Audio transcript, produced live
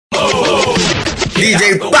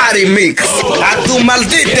DJ PARY Mix, a tu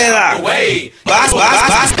maldita edad. Vas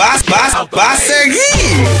a seguir.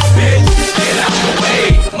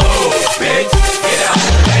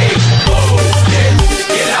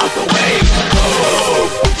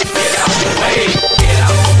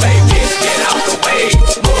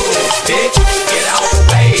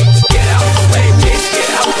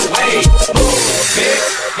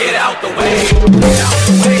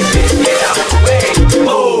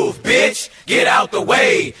 Get out the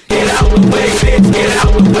way, get out the way, bitch, get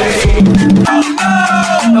out the way. Oh no,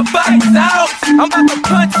 the fight's out. I'm about to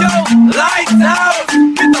punch your lights out.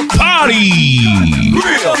 Get the PARY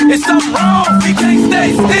real. It's something wrong, we can't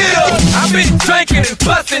stay still. I've been drinking and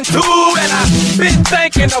busting too, and I've been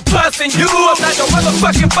thinking of busting you. I'm not your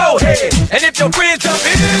motherfucking bowhead. And if your friends jump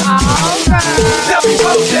in, tell me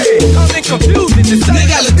bowhead. Causing confusion, it's not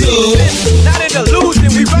an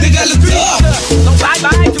illusion. We run the streets. So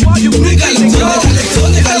bye-bye to all you niggas. I'm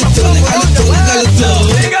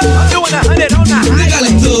doing 100 on the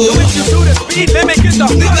highway. So if you do the speed limit, get the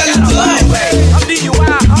fuck out of my way. I'm DUI,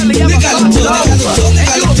 hardly ever fucked over.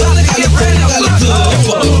 And you about to get ready to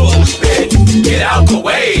fuck over. Bitch, get out the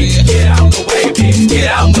way. Get out the way, bitch. Get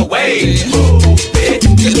out the way. Move, bitch.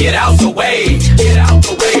 Get out the way. Get out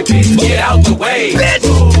the way, bitch. Get out the way.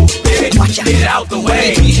 Move, bitch. Get out the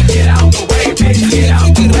way. Get out the way, bitch. Get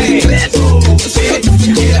out the way. Move, bitch.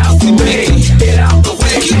 Get out the way. Get out the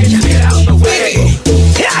way, bitch. Get out the way.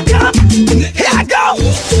 Here I come. Here I go.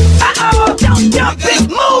 Uh-oh. Don't jump, bitch.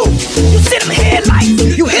 Move. You see them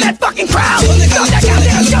headlights. You hear that fucking crowd. Go that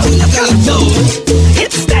goddamn show. You gotta do. Hit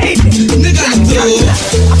the stage.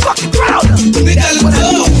 I'm fucking proud of. That's what I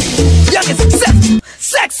do. Young and successful.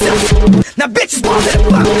 Sexy. Now bitches want me to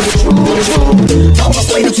fuck. True. Almost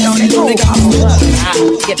wait up on that move.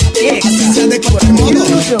 Get the dick. What you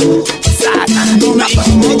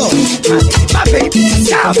do? My baby,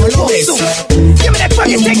 now give me that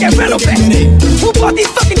fucking dick and rental back. Who bought these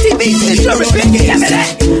fucking TVs? Insurance, bitch, give me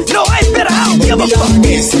that. No, I ain't better, I don't give a fuck.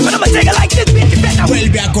 But I'ma take it like this, bitch, you better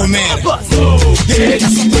vuelve a comer. Get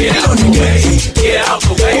out the way, get out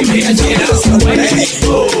the way, bitch, get out the way.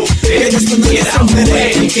 Get out the way, get out the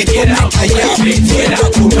way, bitch, get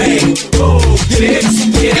out the way. Get out the way,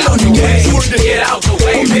 get out the way, bitch, get out the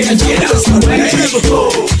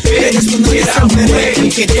way. Get out the way,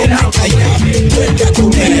 get out the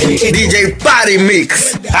way. DJ PARY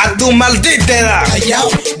Mix, a tu maldita edad.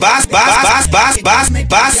 Vas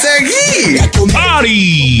a seguir.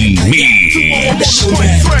 PARY Mix.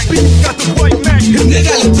 Got the white Mac.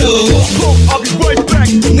 I'll be right back.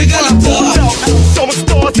 Throwing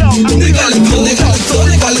stars out. We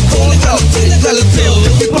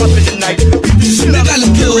poppin' tonight. Beat the shit out of the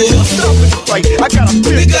stop in the fight. I got a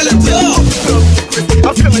big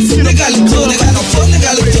I'm feeling shit.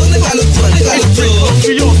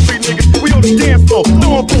 We all street niggas. We on the dance floor.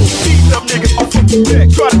 Throwing bulls. Beating up niggas. I'm from the back.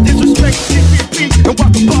 Try to disrespect CPP and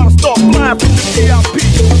watch the bottle start flying from the VIP.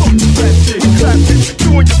 Fuck the flat shit. Clap it.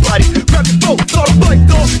 You and your body. Grab your throat. Start a fight,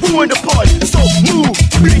 dog. Ruin the party. So move.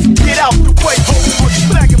 Please get out the way. Hold on.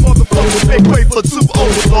 Flagging motherfuckers. Make way for two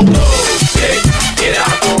overload. Get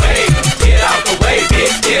out the way. Get out the way,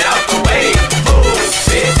 bitch. Get out the way. Move,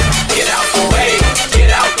 bitch. Get out the way.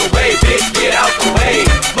 Get out the way, bitch. Get out the way.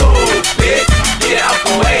 Move, bitch. Get out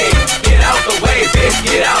the way. Get out the way, bitch.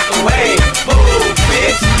 Get out the way. Move,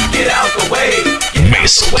 bitch. Get out the way.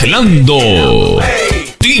 Mezclando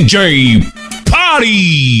DJ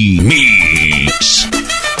PARY Mix.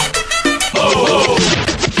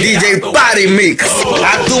 DJ PARY Mix,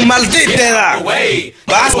 a tu maldita edad.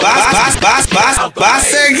 Vas a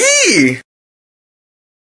seguir.